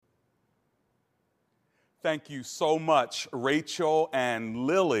Thank you so much, Rachel and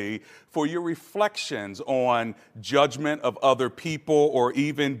Lily, for your reflections on judgment of other people or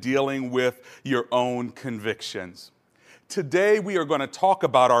even dealing with your own convictions. Today, we are going to talk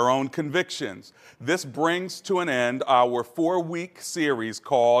about our own convictions. This brings to an end our 4-week series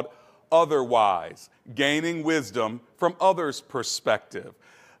called Otherwise, Gaining Wisdom from Others' Perspective.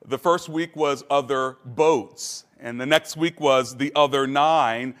 The first week was Other Boats, and the next week was The Other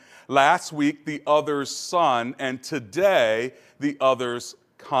Nine. Last week, The Other's Son, and today, The Other's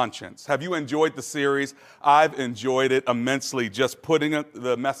Conscience. Have you enjoyed the series? I've enjoyed it immensely, just putting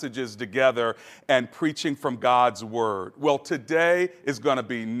the messages together and preaching from God's Word. Well, today is going to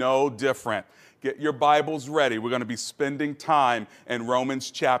be no different. Get your Bibles ready. We're going to be spending time in Romans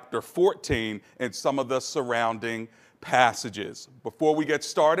chapter 14 and some of the surrounding passages. Before we get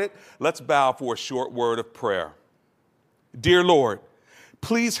started, let's bow for a short word of prayer. Dear Lord,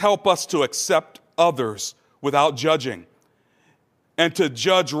 please help us to accept others without judging and to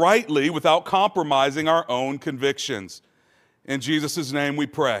judge rightly without compromising our own convictions. In Jesus' name we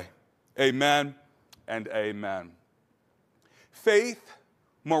pray. Amen and amen. Faith,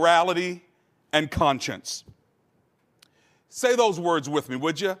 morality, and conscience. Say those words with me,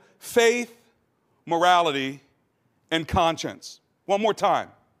 would you? Faith, morality, and conscience. One more time.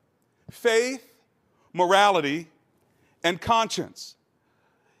 Faith, morality, and conscience.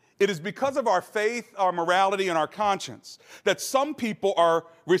 It is because of our faith, our morality, and our conscience that some people are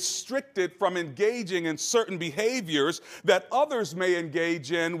restricted from engaging in certain behaviors that others may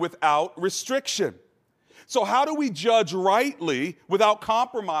engage in without restriction. So how do we judge rightly without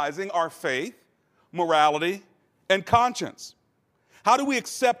compromising our faith, morality, and conscience? How do we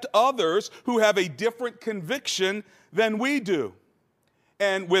accept others who have a different conviction than we do?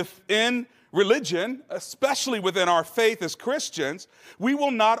 And within religion, especially within our faith as Christians, we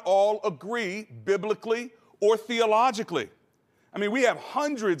will not all agree biblically or theologically. I mean, we have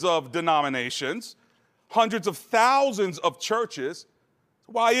hundreds of denominations, hundreds of thousands of churches.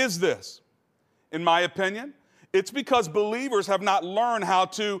 Why is this? In my opinion, it's because believers have not learned how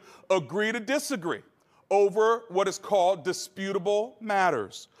to agree to disagree over what is called disputable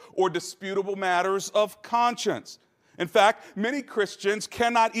matters or disputable matters of conscience. In fact, many Christians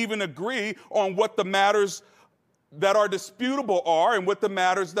cannot even agree on what the matters that are disputable are and what the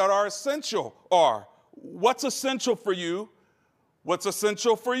matters that are essential are. What's essential for you? What's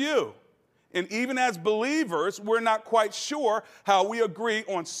essential for you? And even as believers, we're not quite sure how we agree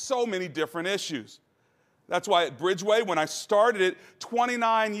on so many different issues. That's why at Bridgeway, when I started it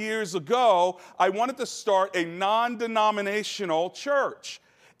 29 years ago, I wanted to start a non-denominational church.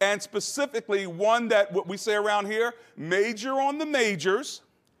 And specifically one that, what we say around here, major on the majors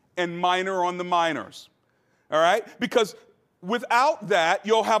and minor on the minors. All right? Because without that,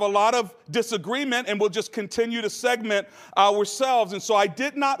 you'll have a lot of disagreement and we'll just continue to segment ourselves. And so I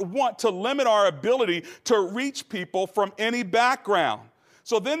did not want to limit our ability to reach people from any background.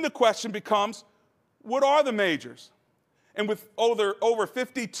 So then the question becomes, what are the majors? And with over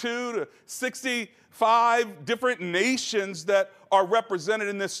 52 to 65 different nations that are represented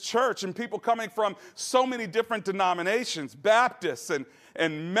in this church and people coming from so many different denominations, Baptists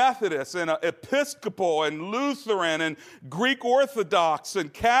and Methodists and Episcopal and Lutheran and Greek Orthodox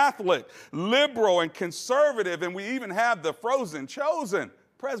and Catholic, liberal and conservative, and we even have the frozen chosen,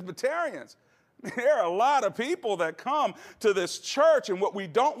 Presbyterians. There are a lot of people that come to this church, and what we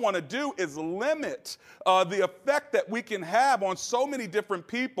don't want to do is limit the effect that we can have on so many different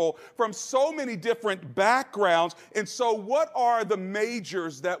people from so many different backgrounds. And so what are the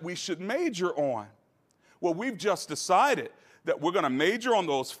majors that we should major on? Well, we've just decided that we're going to major on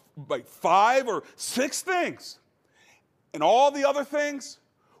those like 5 or 6 things. And all the other things,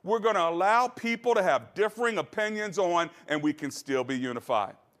 we're going to allow people to have differing opinions on, and we can still be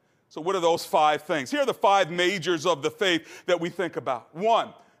unified. So what are those 5 things? Here are the 5 majors of the faith that we think about. 1,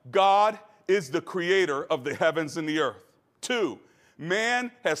 God is the creator of the heavens and the earth. 2,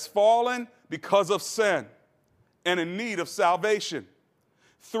 man has fallen because of sin and in need of salvation.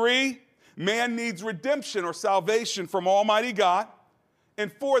 3, man needs redemption or salvation from Almighty God. And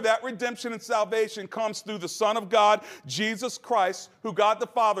 4, that redemption and salvation comes through the Son of God, Jesus Christ, who God the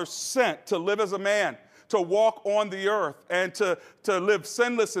Father sent to live as a man, to walk on the earth and to live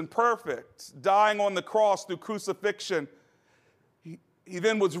sinless and perfect, dying on the cross through crucifixion. He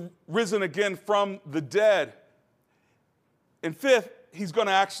then was risen again from the dead. And 5th, he's going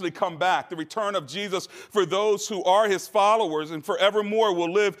to actually come back. The return of Jesus for those who are his followers and forevermore will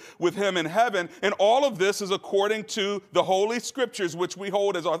live with him in heaven. And all of this is according to the Holy Scriptures, which we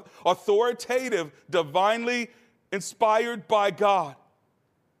hold as authoritative, divinely inspired by God.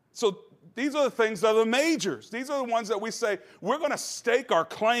 So These are the things that are the majors. These are the ones that we say we're going to stake our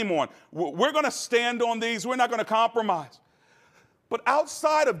claim on. We're going to stand on these. We're not going to compromise. But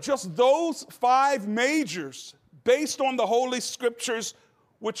outside of just those 5 majors, based on the Holy Scriptures,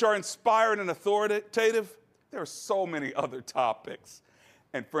 which are inspired and authoritative, there are so many other topics.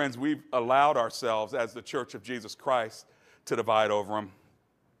 And friends, we've allowed ourselves as the Church of Jesus Christ to divide over them.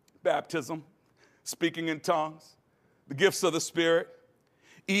 Baptism, speaking in tongues, the gifts of the Spirit,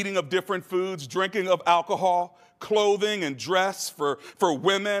 eating of different foods, drinking of alcohol, clothing and dress for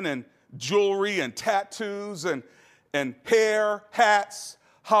women, and jewelry and tattoos and hair, hats,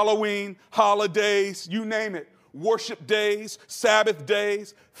 Halloween, holidays, you name it. Worship days, Sabbath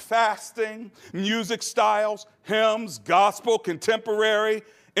days, fasting, music styles, hymns, gospel, contemporary,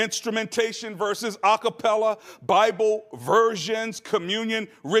 instrumentation versus a cappella, Bible versions, communion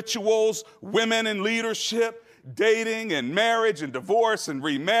rituals, women in leadership, dating and marriage and divorce and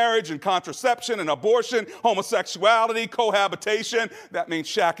remarriage and contraception and abortion, homosexuality, cohabitation, that means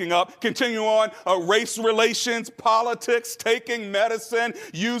shacking up, continue on, race relations, politics, taking medicine,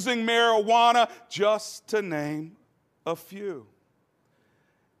 using marijuana, just to name a few.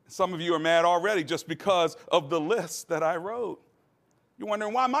 Some of you are mad already just because of the list that I wrote. You're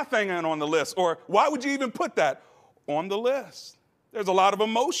wondering why my thing ain't on the list, or why would you even put that on the list? There's a lot of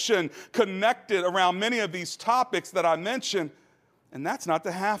emotion connected around many of these topics that I mentioned, and that's not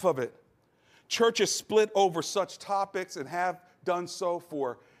the half of it. Churches split over such topics and have done so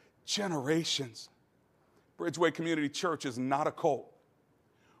for generations. Bridgeway Community Church is not a cult.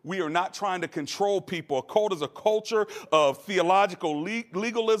 We are not trying to control people. A cult is a culture of theological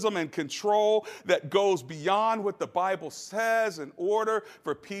legalism and control that goes beyond what the Bible says in order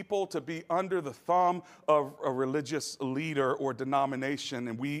for people to be under the thumb of a religious leader or denomination,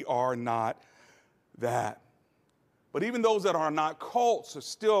 and we are not that. But even those that are not cults have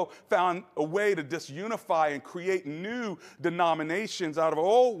still found a way to disunify and create new denominations out of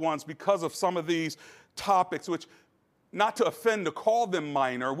old ones because of some of these topics, which, not to offend, to call them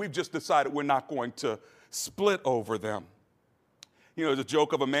minor, we've just decided we're not going to split over them. You know, there's a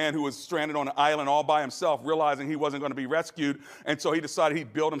joke of a man who was stranded on an island all by himself, realizing he wasn't going to be rescued. And so he decided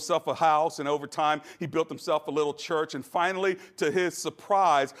he'd build himself a house. And over time, he built himself a little church. And finally, to his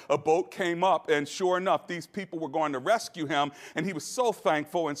surprise, a boat came up. And sure enough, these people were going to rescue him. And he was so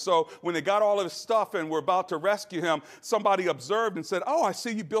thankful. And so when they got all of his stuff and were about to rescue him, somebody observed and said, "Oh, I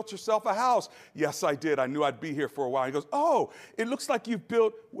see you built yourself a house." "Yes, I did. I knew I'd be here for a while." He goes, "Oh, it looks like you've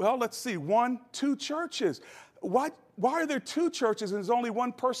built, well, let's see, 1, 2 churches. Why are there 2 churches and there's only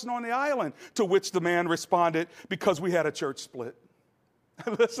 1 person on the island?" To which the man responded, "Because we had a church split."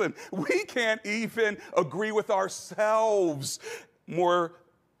 Listen, we can't even agree with ourselves. More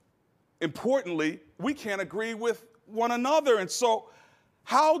importantly, we can't agree with one another. And so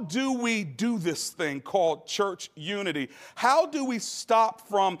how do we do this thing called church unity? How do we stop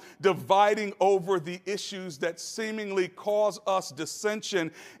from dividing over the issues that seemingly cause us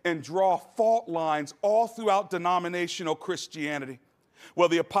dissension and draw fault lines all throughout denominational Christianity? Well,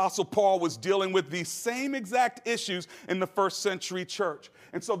 the Apostle Paul was dealing with these same exact issues in the first century church.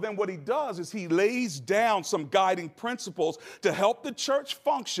 And so then what he does is he lays down some guiding principles to help the church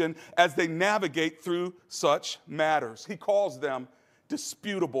function as they navigate through such matters. He calls them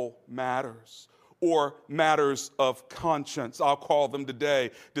disputable matters, or matters of conscience. I'll call them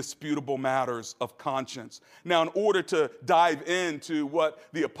today disputable matters of conscience. Now, in order to dive into what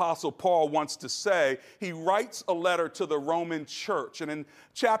the Apostle Paul wants to say, he writes a letter to the Roman church. And in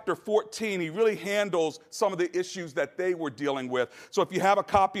chapter 14, he really handles some of the issues that they were dealing with. So if you have a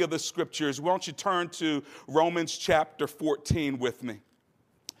copy of the scriptures, why don't you turn to Romans chapter 14 with me?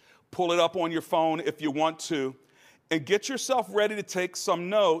 Pull it up on your phone if you want to. And get yourself ready to take some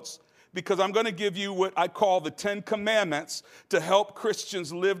notes, because I'm going to give you what I call the 10 commandments to help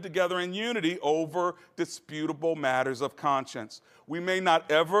Christians live together in unity over disputable matters of conscience. We may not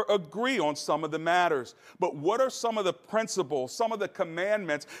ever agree on some of the matters, but what are some of the principles, some of the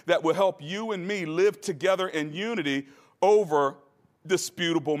commandments that will help you and me live together in unity over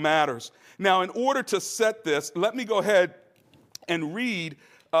disputable matters? Now, in order to set this, let me go ahead and read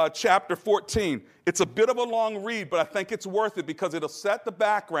chapter 14. It's a bit of a long read, but I think it's worth it because it'll set the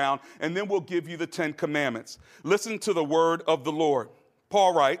background, and then we'll give you the 10 commandments. Listen to the word of the Lord.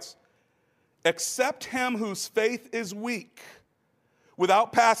 Paul writes, "Accept him whose faith is weak,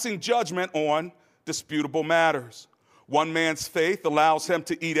 without passing judgment on disputable matters. One man's faith allows him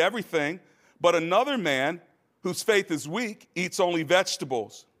to eat everything, but another man whose faith is weak eats only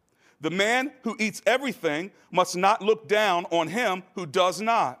vegetables. The man who eats everything must not look down on him who does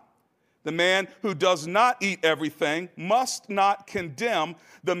not. The man who does not eat everything must not condemn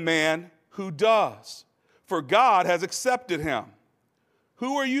the man who does, for God has accepted him.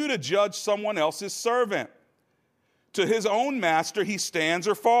 Who are you to judge someone else's servant? To his own master he stands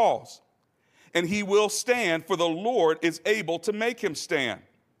or falls, and he will stand, for the Lord is able to make him stand.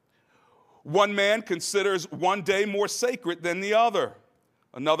 One man considers one day more sacred than the other.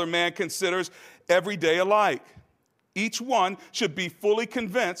 Another man considers every day alike. Each one should be fully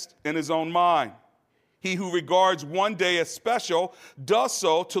convinced in his own mind. He who regards one day as special does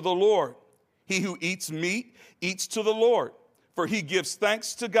so to the Lord. He who eats meat eats to the Lord, for he gives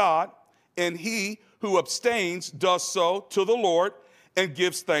thanks to God, and he who abstains does so to the Lord and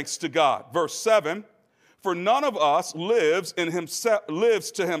gives thanks to God. Verse 7, for none of us lives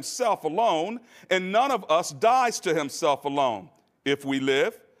to himself alone, and none of us dies to himself alone. If we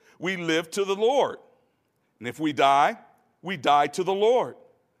live to the Lord. And if we die to the Lord.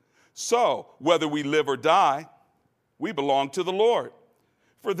 So, whether we live or die, we belong to the Lord.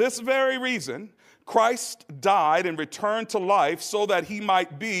 For this very reason, Christ died and returned to life so that he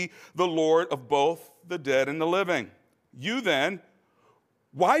might be the Lord of both the dead and the living. You then,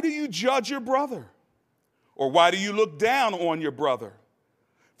 why do you judge your brother? Or why do you look down on your brother?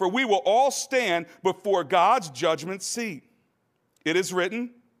 For we will all stand before God's judgment seat. It is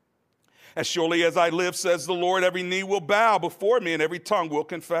written, as surely as I live, says the Lord, every knee will bow before me and every tongue will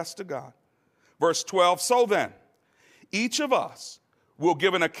confess to God. Verse 12, so then, each of us will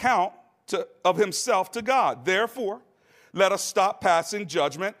give an account of himself to God. Therefore, let us stop passing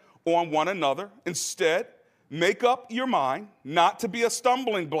judgment on one another. Instead, make up your mind not to be a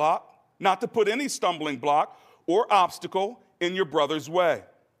stumbling block, not to put any stumbling block or obstacle in your brother's way.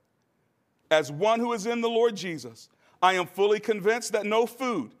 As one who is in the Lord Jesus, I am fully convinced that no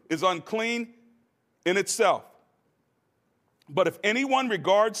food is unclean in itself. But if anyone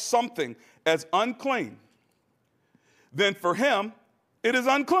regards something as unclean, then for him it is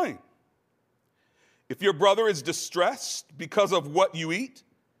unclean. If your brother is distressed because of what you eat,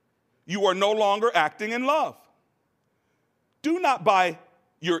 you are no longer acting in love. Do not by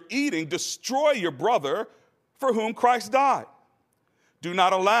your eating destroy your brother for whom Christ died. Do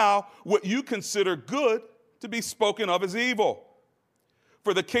not allow what you consider good to be spoken of as evil.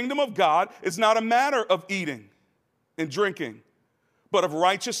 For the kingdom of God is not a matter of eating and drinking, but of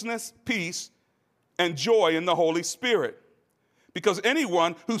righteousness, peace, and joy in the Holy Spirit. Because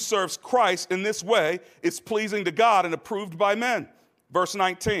anyone who serves Christ in this way is pleasing to God and approved by men. Verse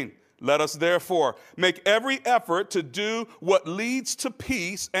 19, let us therefore make every effort to do what leads to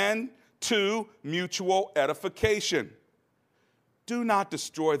peace and to mutual edification. Do not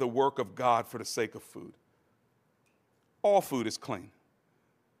destroy the work of God for the sake of food. All food is clean,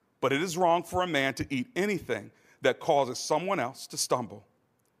 but it is wrong for a man to eat anything that causes someone else to stumble.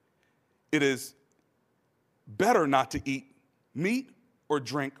 It is better not to eat meat or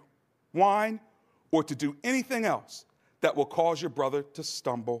drink wine or to do anything else that will cause your brother to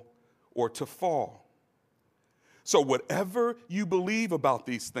stumble or to fall. So whatever you believe about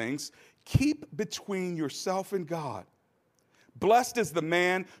these things, keep between yourself and God. Blessed is the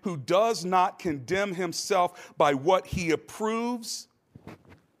man who does not condemn himself by what he approves,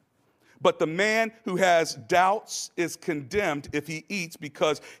 but the man who has doubts is condemned if he eats,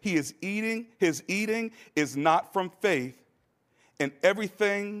 because his eating is not from faith, and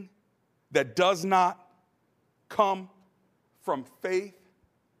everything that does not come from faith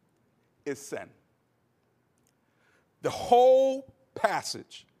is sin. The whole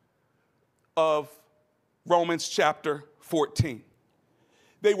passage of Romans chapter 14.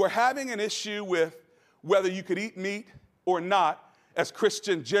 They were having an issue with whether you could eat meat or not as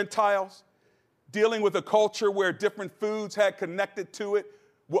Christian Gentiles, dealing with a culture where different foods had connected to it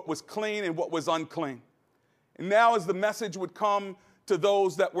what was clean and what was unclean. And now as the message would come to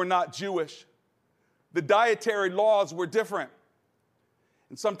those that were not Jewish, the dietary laws were different.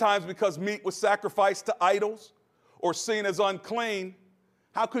 And sometimes because meat was sacrificed to idols or seen as unclean,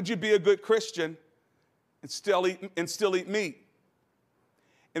 how could you be a good Christian and still eat meat?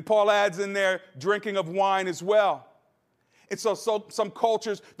 And Paul adds in there drinking of wine as well. And so some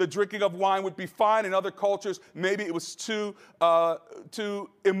cultures, the drinking of wine would be fine. In other cultures, maybe it was too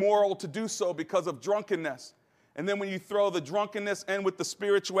immoral to do so because of drunkenness. And then when you throw the drunkenness in with the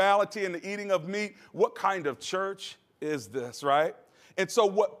spirituality and the eating of meat, what kind of church is this, right? And so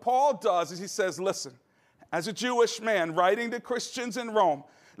what Paul does is he says, listen, as a Jewish man writing to Christians in Rome,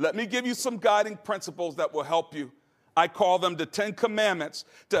 let me give you some guiding principles that will help you. I call them the 10 Commandments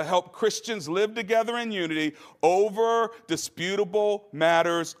to help Christians live together in unity over disputable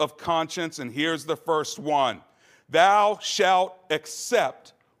matters of conscience. And here's the first one. Thou shalt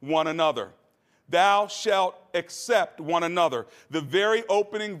accept one another. thou shalt accept one another. The very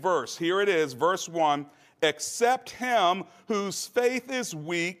opening verse, here it is, verse 1, accept him whose faith is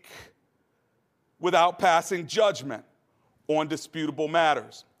weak without passing judgment on disputable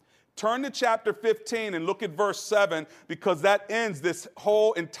matters. Turn to chapter 15 and look at verse 7, because that ends this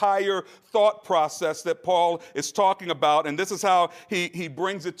whole entire thought process that Paul is talking about. And this is how he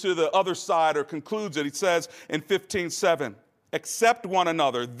brings it to the other side, or concludes it. He says in 15:7, accept one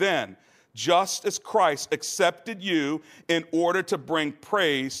another then, just as Christ accepted you in order to bring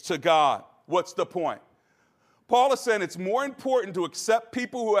praise to God. What's the point? Paul is saying it's more important to accept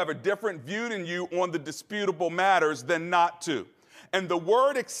people who have a different view than you on the disputable matters than not to. And the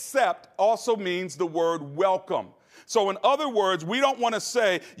word accept also means the word welcome. So in other words, we don't want to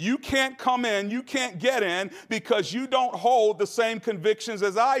say, you can't come in, you can't get in because you don't hold the same convictions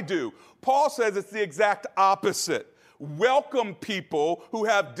as I do. Paul says it's the exact opposite. Welcome people who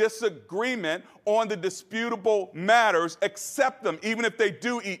have disagreement on the disputable matters. Accept them, even if they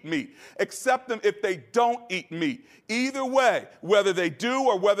do eat meat. Accept them if they don't eat meat. Either way, whether they do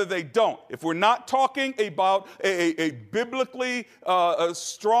or whether they don't. If we're not talking about a biblically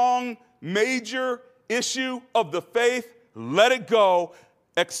strong, major issue of the faith, let it go.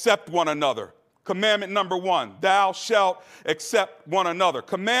 Accept one another. Commandment number 1, thou shalt accept one another.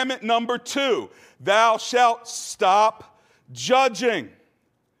 Commandment number 2, thou shalt stop judging.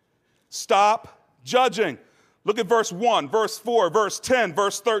 Stop judging. Look at verse 1, verse 4, verse 10,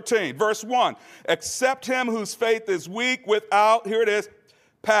 verse 13. Verse 1, accept him whose faith is weak without, here it is,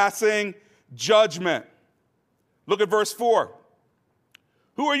 passing judgment. Look at verse 4.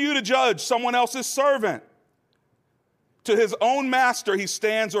 Who are you to judge someone else's servant? To his own master he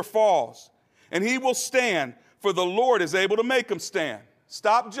stands or falls. And he will stand, for the Lord is able to make him stand.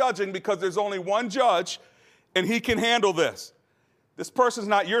 Stop judging, because there's only one judge, and he can handle this. This person's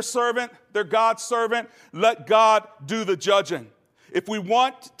not your servant, they're God's servant. Let God do the judging. If we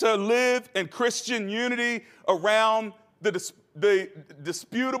want to live in Christian unity around the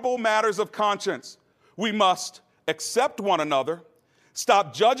disputable matters of conscience, we must accept one another,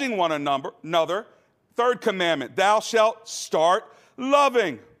 stop judging one another. Third commandment, thou shalt start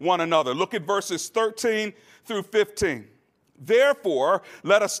loving one another. Look at verses 13 through 15. Therefore,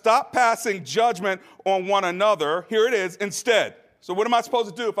 let us stop passing judgment on one another. Here it is, instead. So what am I supposed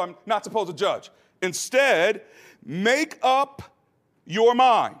to do if I'm not supposed to judge? Instead, make up your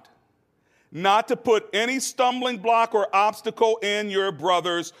mind not to put any stumbling block or obstacle in your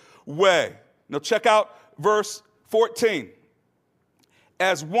brother's way. Now check out verse 14.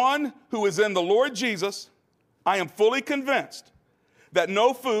 As one who is in the Lord Jesus, I am fully convinced that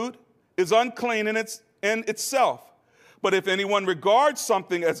no food is unclean in itself. But if anyone regards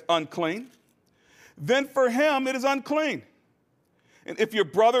something as unclean, then for him it is unclean. And if your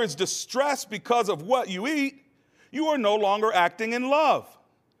brother is distressed because of what you eat, you are no longer acting in love.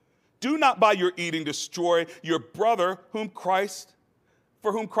 Do not by your eating destroy your brother for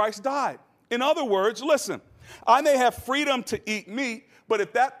whom Christ died. In other words, listen, I may have freedom to eat meat, but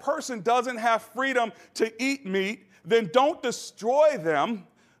if that person doesn't have freedom to eat meat, then don't destroy them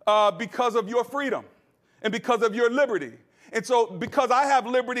because of your freedom and because of your liberty. And so because I have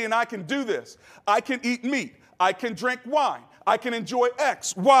liberty and I can do this, I can eat meat, I can drink wine, I can enjoy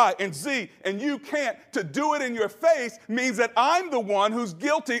X, Y, and Z, and you can't. To do it in your face means that I'm the one who's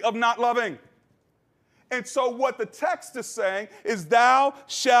guilty of not loving. And so what the text is saying is thou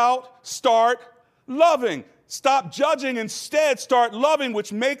shalt start loving. Stop judging, instead start loving,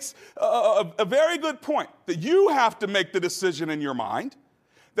 which makes a very good point, that you have to make the decision in your mind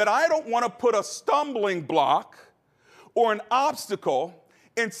that I don't want to put a stumbling block or an obstacle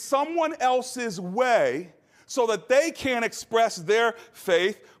in someone else's way so that they can't express their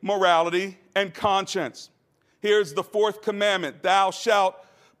faith, morality, and conscience. Here's the fourth commandment, thou shalt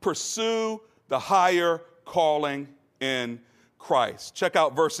pursue the higher calling in Christ. Check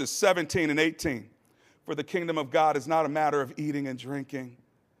out verses 17 and 18. For the kingdom of God is not a matter of eating and drinking,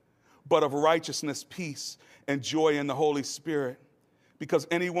 but of righteousness, peace, and joy in the Holy Spirit. Because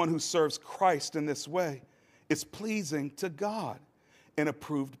anyone who serves Christ in this way is pleasing to God and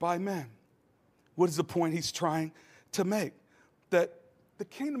approved by men. What is the point he's trying to make? That the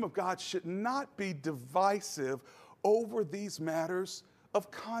kingdom of God should not be divisive over these matters of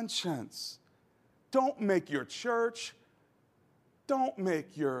conscience. Don't make your church, don't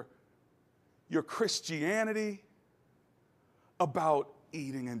make your Christianity about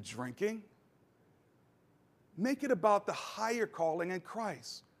eating and drinking. Make it about the higher calling in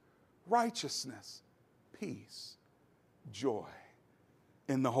Christ. Righteousness, peace, joy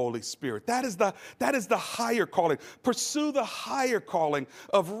in the Holy Spirit. That is the higher calling. Pursue the higher calling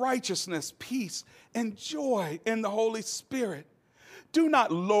of righteousness, peace, and joy in the Holy Spirit. Do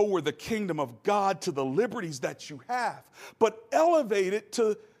not lower the kingdom of God to the liberties that you have, but elevate it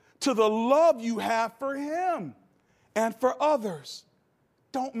to the love you have for Him and for others.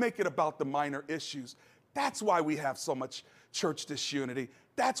 Don't make it about the minor issues. That's why we have so much church disunity.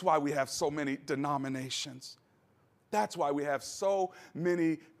 That's why we have so many denominations. That's why we have so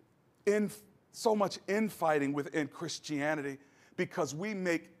much infighting within Christianity, because we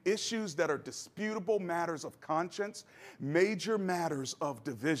make issues that are disputable matters of conscience major matters of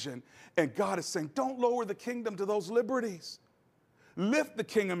division. And God is saying, don't lower the kingdom to those liberties. Lift the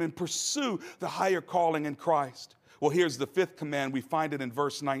kingdom and pursue the higher calling in Christ. Well, here's the fifth command. We find it in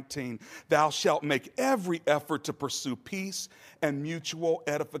verse 19. Thou shalt make every effort to pursue peace and mutual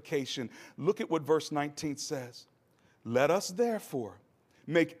edification. Look at what verse 19 says. Let us therefore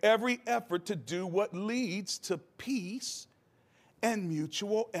make every effort to do what leads to peace and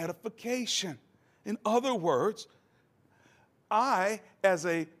mutual edification. In other words, I, as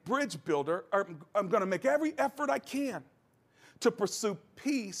a bridge builder, I'm going to make every effort I can to pursue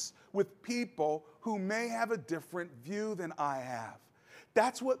peace with people who may have a different view than I have.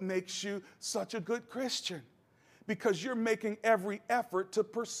 That's what makes you such a good Christian, because you're making every effort to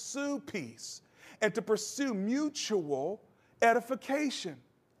pursue peace and to pursue mutual edification.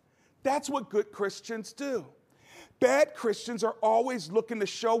 That's what good Christians do. Bad Christians are always looking to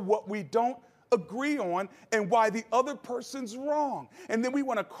show what we don't agree on and why the other person's wrong. And then we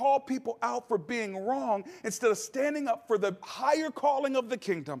want to call people out for being wrong instead of standing up for the higher calling of the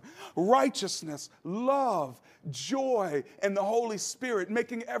kingdom, righteousness, love, joy, and the Holy Spirit,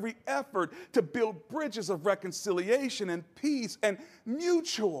 making every effort to build bridges of reconciliation and peace and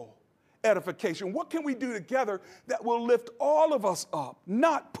mutual edification. What can we do together that will lift all of us up,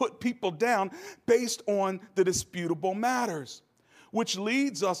 not put people down based on the disputable matters? Which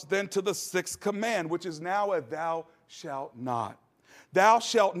leads us then to the sixth command, which is now a thou shalt not. Thou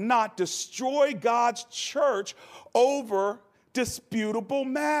shalt not destroy God's church over disputable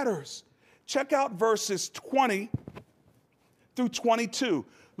matters. Check out verses 20 through 22.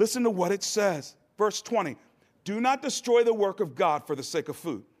 Listen to what it says. Verse 20, do not destroy the work of God for the sake of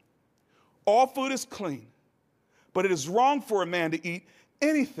food. All food is clean, but it is wrong for a man to eat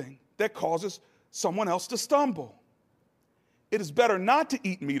anything that causes someone else to stumble. It is better not to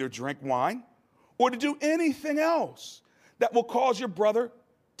eat meat or drink wine or to do anything else that will cause your brother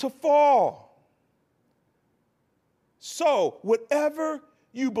to fall. So, whatever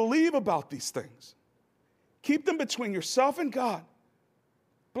you believe about these things, keep them between yourself and God.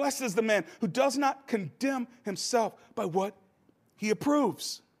 Blessed is the man who does not condemn himself by what he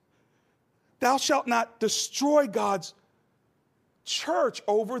approves. Thou shalt not destroy God's church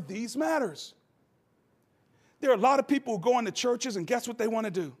over these matters. There are a lot of people who go into churches, and guess what they want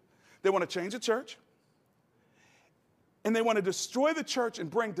to do? They want to change the church, and they want to destroy the church and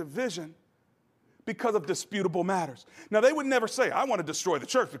bring division because of disputable matters. Now, they would never say, I want to destroy the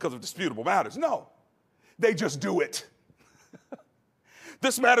church because of disputable matters. No, they just do it.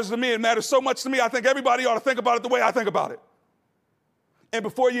 This matters to me. It matters so much to me. I think everybody ought to think about it the way I think about it. And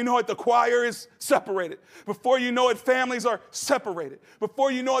before you know it, the choir is separated. Before you know it, families are separated.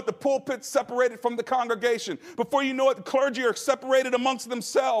 Before you know it, the pulpit's separated from the congregation. Before you know it, the clergy are separated amongst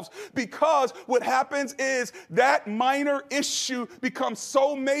themselves, because what happens is that minor issue becomes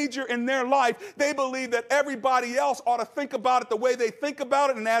so major in their life, they believe that everybody else ought to think about it the way they think about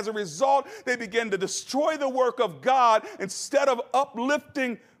it, and as a result, they begin to destroy the work of God instead of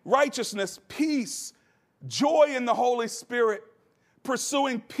uplifting righteousness, peace, joy in the Holy Spirit,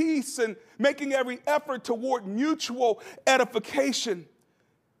 pursuing peace and making every effort toward mutual edification.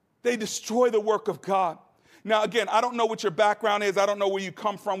 They destroy the work of God. Now, again, I don't know what your background is. I don't know where you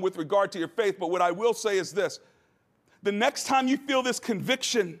come from with regard to your faith, but what I will say is this. The next time you feel this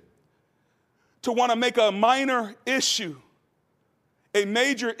conviction to want to make a minor issue a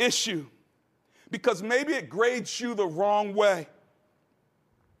major issue because maybe it grades you the wrong way,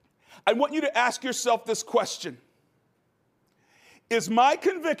 I want you to ask yourself this question. Is my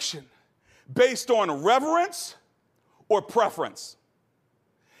conviction based on reverence or preference?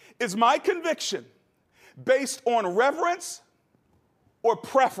 Is my conviction based on reverence or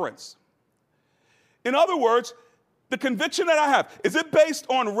preference? In other words, the conviction that I have, is it based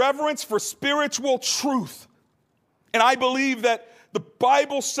on reverence for spiritual truth? And I believe that the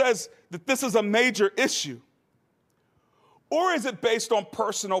Bible says that this is a major issue. Or is it based on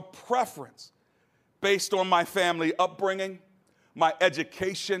personal preference, based on my family upbringing, my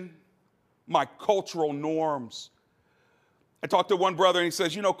education, my cultural norms? I talked to one brother and he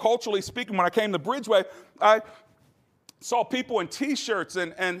says, culturally speaking, when I came to Bridgeway, I saw people in T-shirts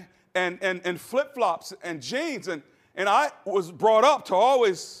and flip-flops and jeans, and I was brought up to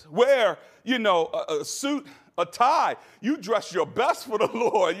always wear, a suit, a tie. You dress your best for the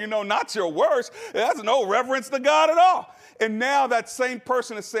Lord, not your worst. That's no reverence to God at all. And now that same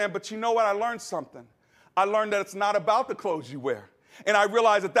person is saying, but you know what? I learned something. I learned that it's not about the clothes you wear. And I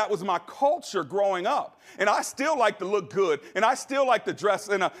realized that was my culture growing up. And I still like to look good, and I still like to dress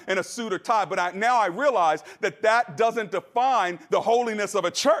in a suit or tie, but now I realize that doesn't define the holiness of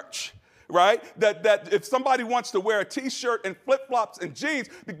a church, right? That if somebody wants to wear a T-shirt and flip-flops and jeans,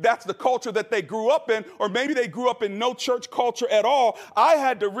 that's the culture that they grew up in, or maybe they grew up in no church culture at all. I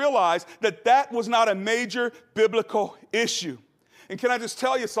had to realize that was not a major biblical issue. And can I just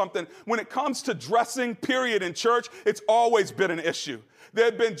tell you something? When it comes to dressing, period, in church, it's always been an issue. There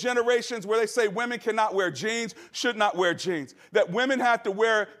have been generations where they say women cannot wear jeans, should not wear jeans. That women have to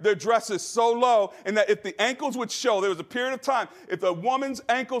wear their dresses so low, and that if the ankles would show, there was a period of time, if a woman's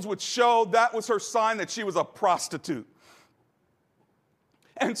ankles would show, that was her sign that she was a prostitute.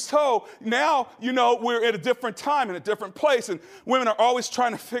 And so now, we're at a different time, in a different place, and women are always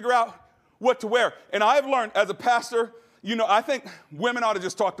trying to figure out what to wear. And I've learned as a pastor, I think women ought to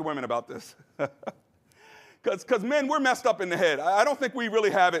just talk to women about this. Because men, we're messed up in the head. I don't think we really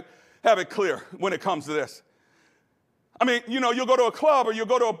have it clear when it comes to this. I mean, you'll go to a club or you'll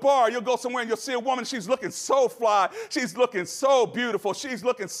go to a bar, you'll go somewhere and you'll see a woman, she's looking so fly, she's looking so beautiful, she's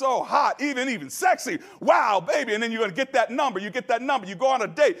looking so hot, even sexy. Wow, baby. And then you're going to get that number, you go on a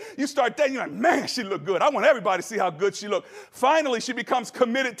date, you start dating, you're like, man, she look good. I want everybody to see how good she look. Finally, she becomes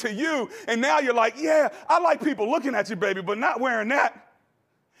committed to you, and now you're like, yeah, I like people looking at you, baby, but not wearing that.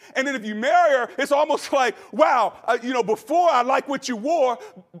 And then if you marry her, it's almost like, wow, before I liked what you wore,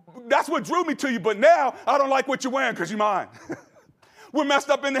 that's what drew me to you, but now I don't like what you're wearing because you're mine. We're messed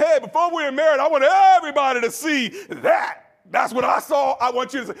up in the head. Before we were married, I wanted everybody to see that. That's what I saw. I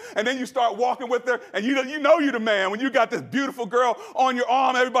want you to see. And then you start walking with her, and you know you're the man. When you got this beautiful girl on your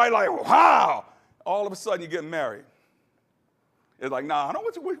arm, everybody like, wow. All of a sudden, you get married. It's like, nah, I don't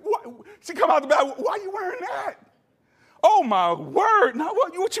want you. What? She come out the back, why are you wearing that? Oh, my word. Now,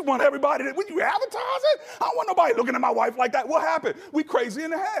 what you want everybody to, when you advertise it? I don't want nobody looking at my wife like that. What happened? We crazy in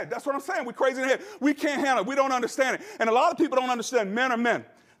the head. That's what I'm saying. We crazy in the head. We can't handle it. We don't understand it. And a lot of people don't understand men are men.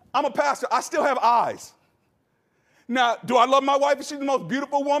 I'm a pastor. I still have eyes. Now, do I love my wife? She's the most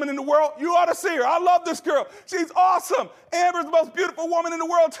beautiful woman in the world. You ought to see her. I love this girl. She's awesome. Amber's the most beautiful woman in the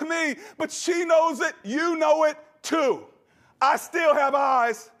world to me. But she knows it. You know it too. I still have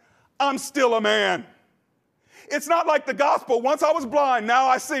eyes. I'm still a man. It's not like the gospel. Once I was blind, now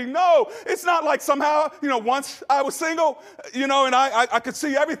I see. No, it's not like somehow, once I was single, and I could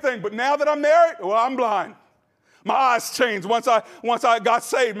see everything. But now that I'm married, well, I'm blind. My eyes changed once I got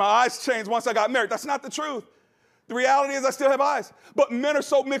saved. My eyes changed once I got married. That's not the truth. The reality is I still have eyes. But men are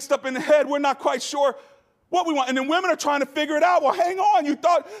so mixed up in the head, we're not quite sure what we want. And then women are trying to figure it out. Well, hang on. You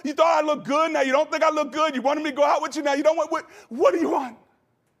thought I looked good. Now you don't think I look good. You wanted me to go out with you. Now you don't want, what do you want?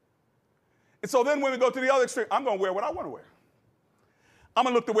 And so then women go to the other extreme. I'm going to wear what I want to wear. I'm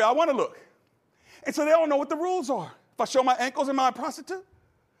going to look the way I want to look. And so they don't know what the rules are. If I show my ankles, am I a prostitute?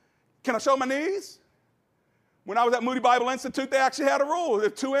 Can I show my knees? When I was at Moody Bible Institute, they actually had a rule. They're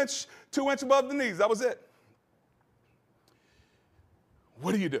 2 inch above the knees. That was it.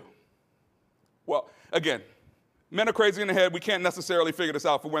 What do you do? Well, again, men are crazy in the head. We can't necessarily figure this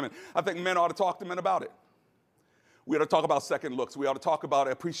out for women. I think men ought to talk to men about it. We ought to talk about second looks. We ought to talk about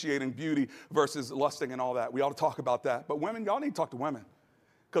appreciating beauty versus lusting and all that. We ought to talk about that. But women, y'all need to talk to women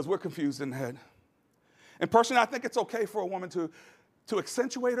because we're confused in the head. And personally, I think it's okay for a woman to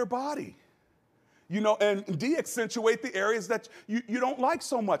accentuate her body, and de-accentuate the areas that you don't like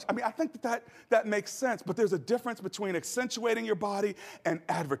so much. I mean, I think that makes sense. But there's a difference between accentuating your body and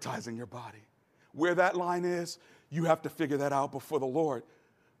advertising your body. Where that line is, you have to figure that out before the Lord.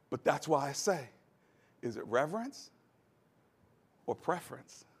 But that's why I say, is it reverence or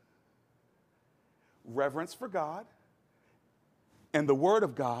preference? Reverence for God and the Word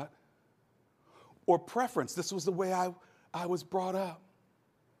of God, or preference? This was the way I was brought up.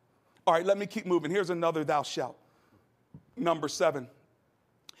 All right, let me keep moving. Here's another thou shalt. Number 7.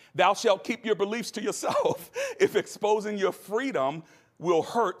 Thou shalt keep your beliefs to yourself if exposing your freedom will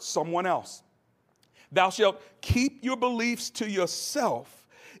hurt someone else. Thou shalt keep your beliefs to yourself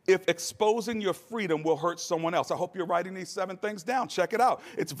if exposing your freedom will hurt someone else. I hope you're writing these 7 things down. Check it out.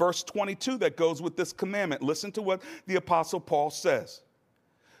 It's verse 22 that goes with this commandment. Listen to what the Apostle Paul says.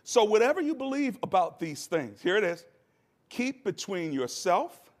 So whatever you believe about these things, here it is, keep between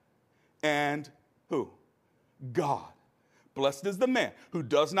yourself and who? God. Blessed is the man who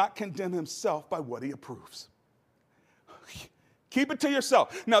does not condemn himself by what he approves. Keep it to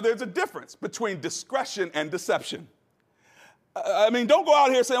yourself. Now, there's a difference between discretion and deception. I mean, don't go out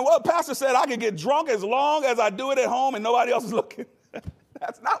here saying, well, pastor said I can get drunk as long as I do it at home and nobody else is looking.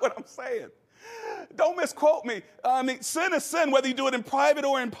 That's not what I'm saying. Don't misquote me. I mean, sin is sin, whether you do it in private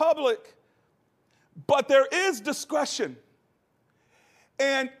or in public. But there is discretion.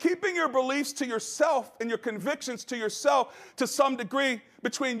 And keeping your beliefs to yourself and your convictions to yourself to some degree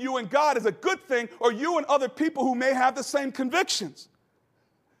between you and God is a good thing, or you and other people who may have the same convictions.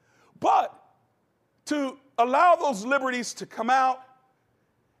 But to allow those liberties to come out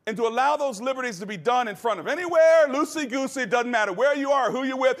and to allow those liberties to be done in front of anywhere, loosey-goosey, doesn't matter where you are or who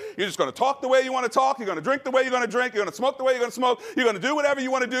you're with, you're just going to talk the way you want to talk, you're going to drink the way you're going to drink, you're going to smoke the way you're going to smoke, you're going to do whatever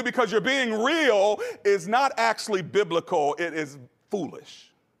you want to do because you're being real is not actually biblical. It is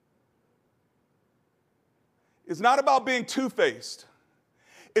foolish. It's not about being two-faced.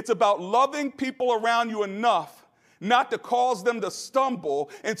 It's about loving people around you enough not to cause them to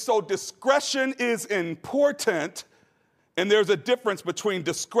stumble. And so discretion is important. And there's a difference between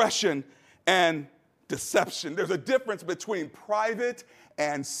discretion and deception. There's a difference between private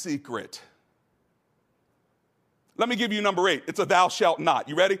and secret. Let me give you number 8. It's a thou shalt not.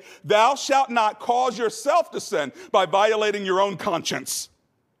 You ready? Thou shalt not cause yourself to sin by violating your own conscience.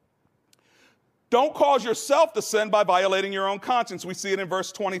 Don't cause yourself to sin by violating your own conscience. We see it in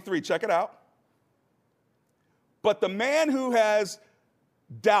verse 23. Check it out. But the man who has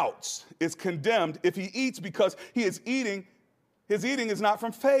doubts is condemned if he eats because his eating is not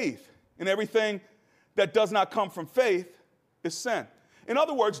from faith. And everything that does not come from faith is sin. In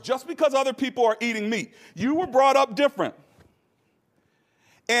other words, just because other people are eating meat, you were brought up different.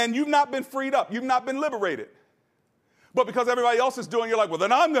 And you've not been freed up. You've not been liberated. But because everybody else is doing it, you're like, well,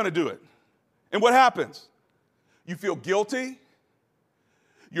 then I'm going to do it. And what happens? You feel guilty.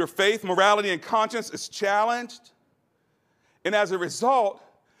 Your faith, morality, and conscience is challenged. And as a result,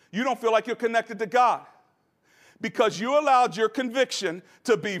 you don't feel like you're connected to God because you allowed your conviction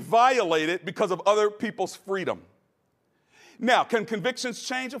to be violated because of other people's freedom. Now, can convictions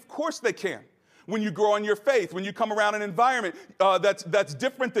change? Of course they can. When you grow in your faith, when you come around an environment that's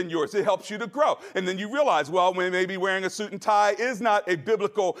different than yours, it helps you to grow. And then you realize, well, maybe wearing a suit and tie is not a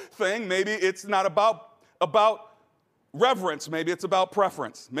biblical thing. Maybe it's not about reverence. Maybe it's about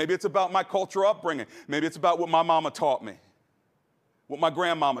preference. Maybe it's about my cultural upbringing. Maybe it's about what my mama taught me, what my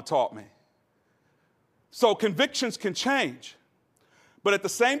grandmama taught me. So convictions can change. But at the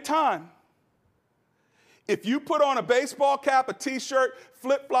same time, if you put on a baseball cap, a t-shirt,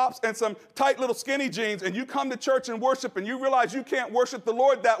 flip-flops, and some tight little skinny jeans, and you come to church and worship, and you realize you can't worship the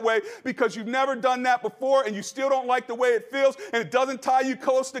Lord that way because you've never done that before, and you still don't like the way it feels, and it doesn't tie you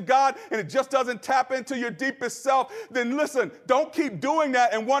close to God, and it just doesn't tap into your deepest self, then listen, don't keep doing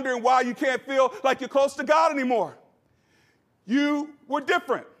that and wondering why you can't feel like you're close to God anymore. You were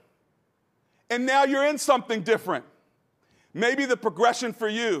different, and now you're in something different. Maybe the progression for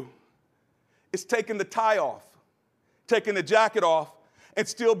you is taking the tie off, taking the jacket off, and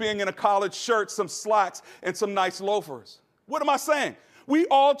still being in a collared shirt, some slacks, and some nice loafers. What am I saying? We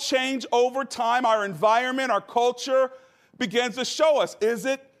all change over time. Our environment, our culture begins to show us. Is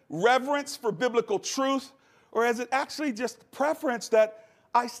it reverence for biblical truth, or is it actually just preference that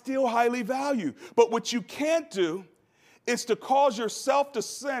I still highly value? But what you can't do is to cause yourself to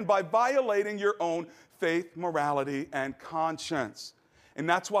sin by violating your own faith, morality, and conscience. And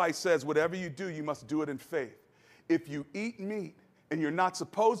that's why he says, whatever you do, you must do it in faith. If you eat meat, and you're not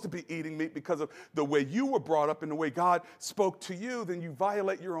supposed to be eating meat because of the way you were brought up and the way God spoke to you, then you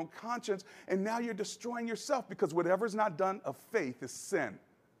violate your own conscience, and now you're destroying yourself because whatever's not done of faith is sin.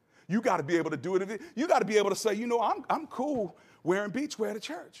 You got to be able to do it. You got to be able to say, I'm cool wearing beachwear to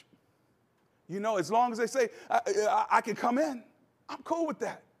church. As long as they say I can come in, I'm cool with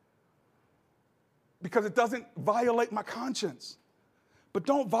that because it doesn't violate my conscience. But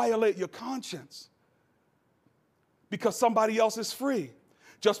don't violate your conscience because somebody else is free.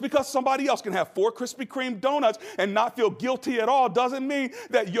 Just because somebody else can have 4 Krispy Kreme donuts and not feel guilty at all doesn't mean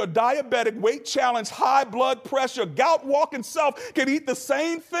that your diabetic, weight challenged, high blood pressure, gout walking self can eat the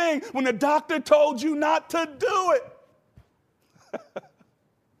same thing when the doctor told you not to do it.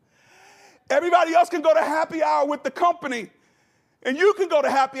 Everybody else can go to happy hour with the company. And you can go to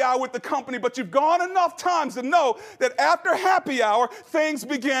happy hour with the company, but you've gone enough times to know that after happy hour, things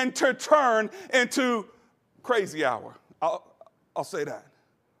begin to turn into crazy hour. I'll say that.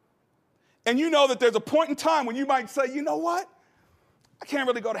 And you know that there's a point in time when you might say, you know what? I can't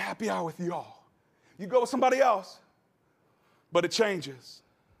really go to happy hour with y'all. You go with somebody else, but it changes.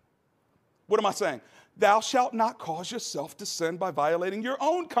 What am I saying? Thou shalt not cause yourself to sin by violating your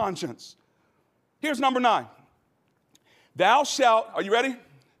own conscience. Here's number 9. Thou shalt, are you ready?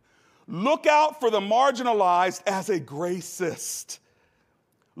 Look out for the marginalized as a gracist.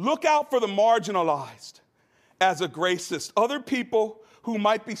 Look out for the marginalized as a gracist. Other people who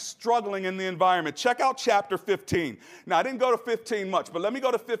might be struggling in the environment. Check out chapter 15. Now, I didn't go to 15 much, but let me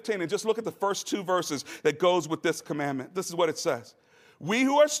go to 15 and just look at the first 2 verses that goes with this commandment. This is what it says. We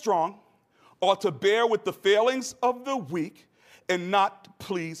who are strong ought to bear with the failings of the weak and not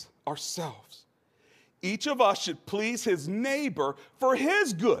please ourselves. Each of us should please his neighbor for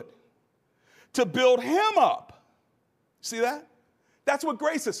his good, to build him up. See that? That's what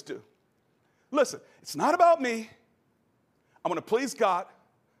gracists do. Listen, it's not about me. I want to please God.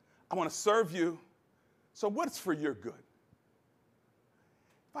 I want to serve you. So what's for your good?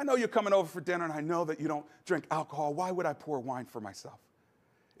 If I know you're coming over for dinner and I know that you don't drink alcohol, why would I pour wine for myself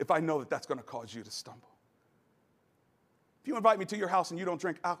if I know that that's going to cause you to stumble? If you invite me to your house and you don't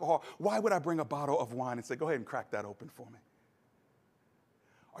drink alcohol, why would I bring a bottle of wine and say, go ahead and crack that open for me?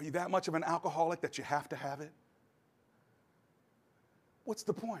 Are you that much of an alcoholic that you have to have it? What's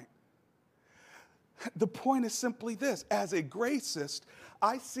the point? The point is simply this. As a gracist,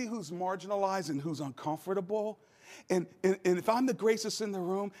 I see who's marginalized and who's uncomfortable. And if I'm the gracist in the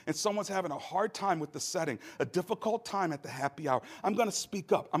room and someone's having a hard time with the setting, a difficult time at the happy hour, I'm going to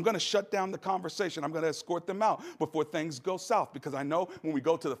speak up. I'm going to shut down the conversation. I'm going to escort them out before things go south, because I know when we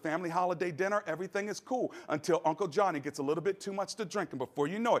go to the family holiday dinner, everything is cool until Uncle Johnny gets a little bit too much to drink. And before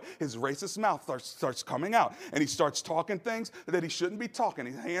you know it, his racist mouth starts coming out and he starts talking things that he shouldn't be talking.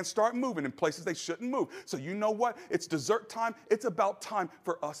 His hands start moving in places they shouldn't move. So you know what? It's dessert time. It's about time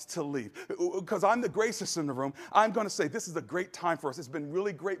for us to leave. Because I'm the gracist in the room, I'm going to say this is a great time for us. It's been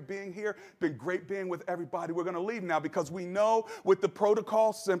really great being here, been great being with everybody. We're going to leave now because we know what the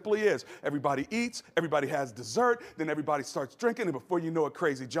protocol simply is. Everybody eats, everybody has dessert, then everybody starts drinking, and before you know it,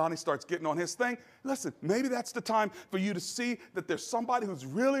 crazy Johnny starts getting on his thing. Listen, maybe that's the time for you to see that there's somebody who's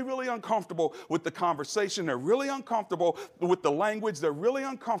really, really uncomfortable with the conversation. They're really uncomfortable with the language. They're really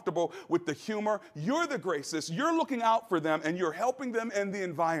uncomfortable with the humor. You're the gracist. You're looking out for them, and you're helping them in the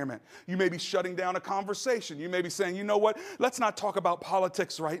environment. You may be shutting down a conversation. You may be saying, you know what, let's not talk about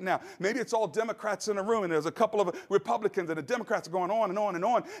politics right now. Maybe it's all Democrats in the room, and there's a couple of Republicans, and the Democrats are going on and on and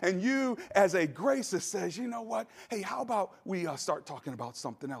on. And you, as a gracist, says, you know what, hey, how about we start talking about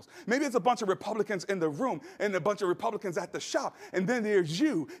something else? Maybe it's a bunch of Republicans in the room and a bunch of Republicans at the shop, and then there's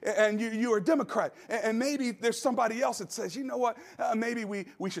you, and you're a Democrat, and maybe there's somebody else that says, you know what, maybe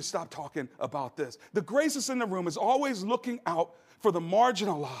we should stop talking about this. The gracist in the room is always looking out for the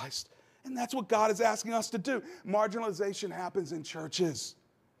marginalized, and that's what God is asking us to do. Marginalization happens in churches,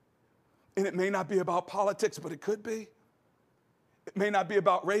 and it may not be about politics, but it could be. It may not be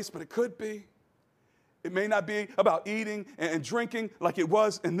about race, but it could be. It may not be about eating and drinking like it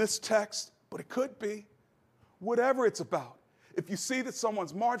was in this text, but it could be. Whatever it's about. If you see that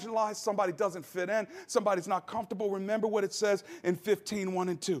someone's marginalized, somebody doesn't fit in, somebody's not comfortable, remember what it says in 15:1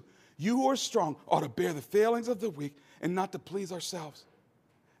 and 2. You who are strong ought to bear the failings of the weak and not to please ourselves.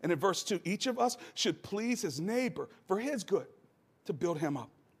 And in verse 2, each of us should please his neighbor for his good, to build him up.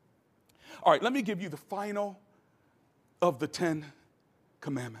 All right, let me give you the final of the 10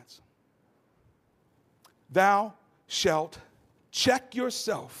 commandments. Thou shalt check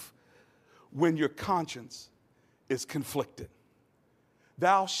yourself when your conscience is conflicted.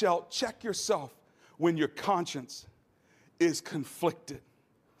 Thou shalt check yourself when your conscience is conflicted.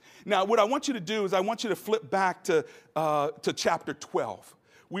 Now, what I want you to do is I want you to flip back to chapter 12.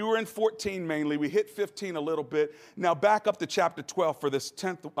 We were in 14 mainly. We hit 15 a little bit. Now back up to chapter 12 for this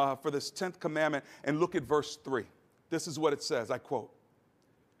 10th commandment and look at verse 3. This is what it says, I quote,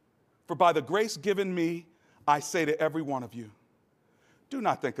 "For by the grace given me, I say to every one of you, do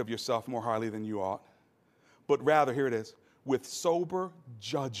not think of yourself more highly than you ought, but rather," here it is, "with sober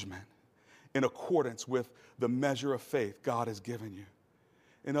judgment in accordance with the measure of faith God has given you."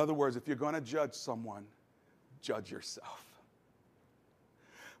 In other words, if you're going to judge someone, judge yourself.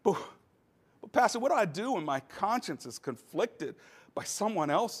 But Pastor, what do I do when my conscience is conflicted by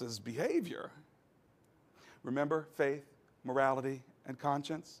someone else's behavior? Remember faith, morality, and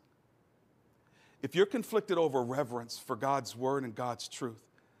conscience? If you're conflicted over reverence for God's word and God's truth,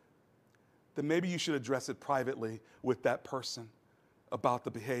 then maybe you should address it privately with that person about the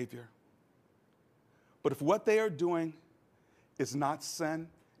behavior. But if what they are doing is not sin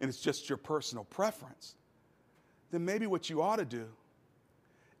and it's just your personal preference, then maybe what you ought to do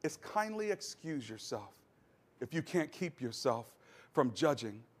is kindly excuse yourself if you can't keep yourself from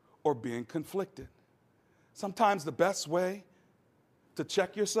judging or being conflicted. Sometimes the best way to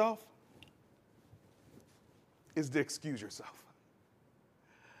check yourself is to excuse yourself.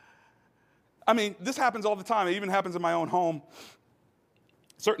 I mean, this happens all the time. It even happens in my own home.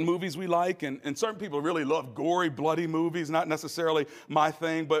 Certain movies we like, and certain people really love gory, bloody movies, not necessarily my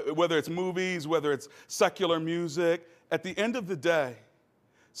thing, but whether it's movies, whether it's secular music, at the end of the day,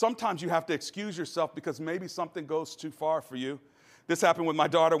 sometimes you have to excuse yourself because maybe something goes too far for you. This happened with my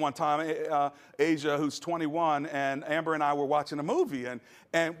daughter one time, Asia, who's 21, and Amber and I were watching a movie,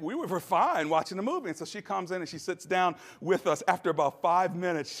 and we were fine watching the movie. And so she comes in and she sits down with us. After about 5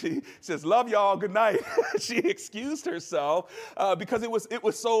 minutes, she says, "Love y'all, good night." She excused herself because it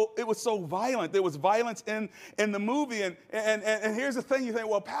was so violent. There was violence in the movie. And here's the thing: you think,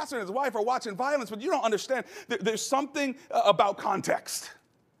 well, Pastor and his wife are watching violence, but you don't understand. There's something about context.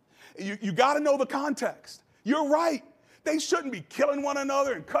 You got to know the context. You're right. They shouldn't be killing one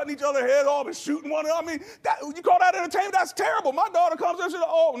another and cutting each other's head off and shooting one another. I mean, you call that entertainment? That's terrible. My daughter comes in and says,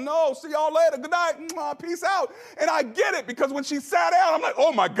 "Oh, no, see y'all later. Good night. Peace out." And I get it because when she sat down, I'm like,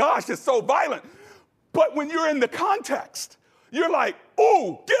 oh, my gosh, it's so violent. But when you're in the context, you're like,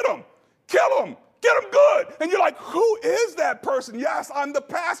 "Ooh, get him, kill him. Get him good." And you're like, who is that person? Yes, I'm the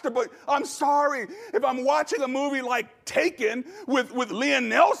pastor, but I'm sorry. If I'm watching a movie like Taken with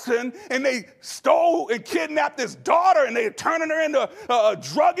Liam Neeson, and they stole and kidnapped his daughter, and they're turning her into a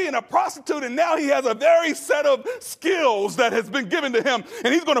druggie and a prostitute, and now he has a very set of skills that has been given to him,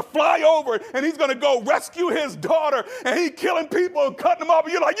 and he's going to fly over, and he's going to go rescue his daughter, and he's killing people and cutting them up,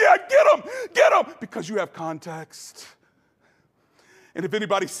 and you're like, yeah, get him, because you have context. And if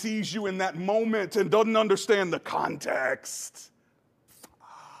anybody sees you in that moment and doesn't understand the context,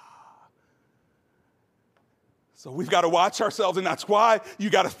 so we've got to watch ourselves, and that's why you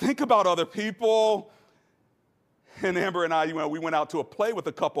got to think about other people. And Amber and I, we went out to a play with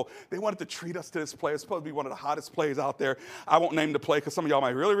a couple. They wanted to treat us to this play. It's supposed to be one of the hottest plays out there. I won't name the play because some of y'all might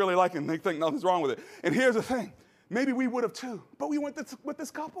really, really like it and they think nothing's wrong with it. And here's the thing. Maybe we would have too, but we went with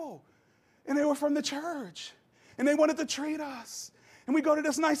this couple, and they were from the church, and they wanted to treat us. And we go to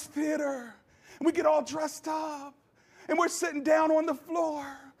this nice theater, and we get all dressed up, and we're sitting down on the floor,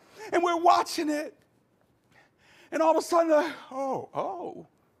 and we're watching it. And all of a sudden, ooh.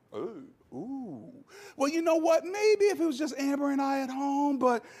 Well, you know what? Maybe if it was just Amber and I at home,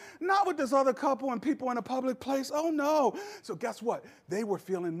 but not with this other couple and people in a public place. Oh, no. So guess what? They were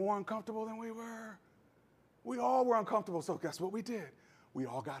feeling more uncomfortable than we were. We all were uncomfortable, so guess what we did? We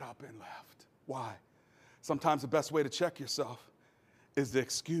all got up and left. Why? Sometimes the best way to check yourself is to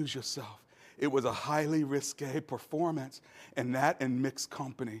excuse yourself. It was a highly risque performance, and that in mixed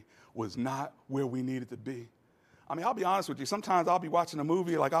company was not where we needed to be. I mean, I'll be honest with you. Sometimes I'll be watching a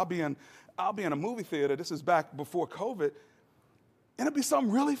movie, like I'll be in a movie theater. This is back before COVID, and it'll be something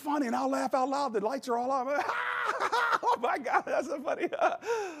really funny, and I'll laugh out loud. The lights are all on. Oh my God, that's so funny.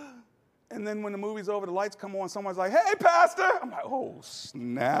 And then when the movie's over, the lights come on. Someone's like, "Hey, Pastor." I'm like, oh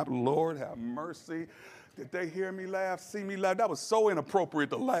snap! Lord have mercy. Did they hear me laugh, see me laugh? That was so inappropriate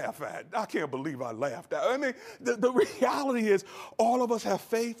to laugh at. I can't believe I laughed at. I mean, the reality is all of us have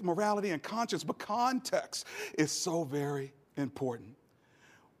faith, morality, and conscience, but context is so very important.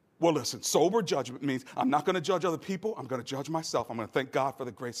 Well, listen, sober judgment means I'm not going to judge other people. I'm going to judge myself. I'm going to thank God for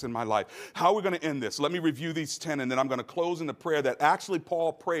the grace in my life. How are we going to end this? Let me review these 10, and then I'm going to close in the prayer that actually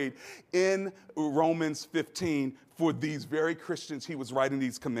Paul prayed in Romans 15 for these very Christians he was writing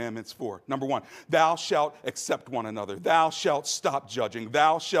these commandments for. Number 1, thou shalt accept one another. Thou shalt stop judging.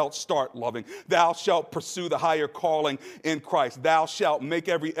 Thou shalt start loving. Thou shalt pursue the higher calling in Christ. Thou shalt make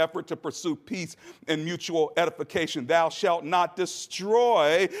every effort to pursue peace and mutual edification. Thou shalt not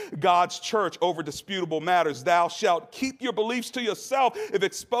destroy God's church over disputable matters. Thou shalt keep your beliefs to yourself if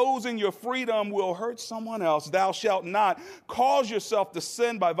exposing your freedom will hurt someone else. Thou shalt not cause yourself to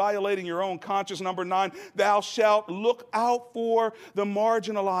sin by violating your own conscience. Number 9, thou shalt look out for the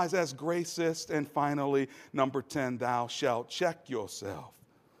marginalized as gracists. And finally, number 10, thou shalt check yourself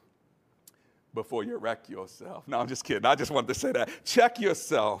before you wreck yourself. No, I'm just kidding. I just wanted to say that. Check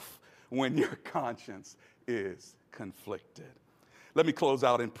yourself when your conscience is conflicted. Let me close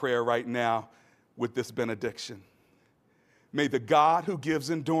out in prayer right now with this benediction. May the God who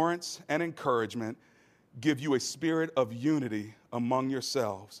gives endurance and encouragement give you a spirit of unity among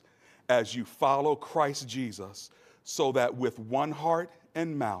yourselves as you follow Christ Jesus, so that with one heart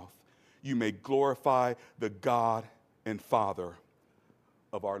and mouth you may glorify the God and Father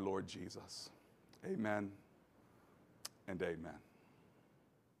of our Lord Jesus. Amen and amen.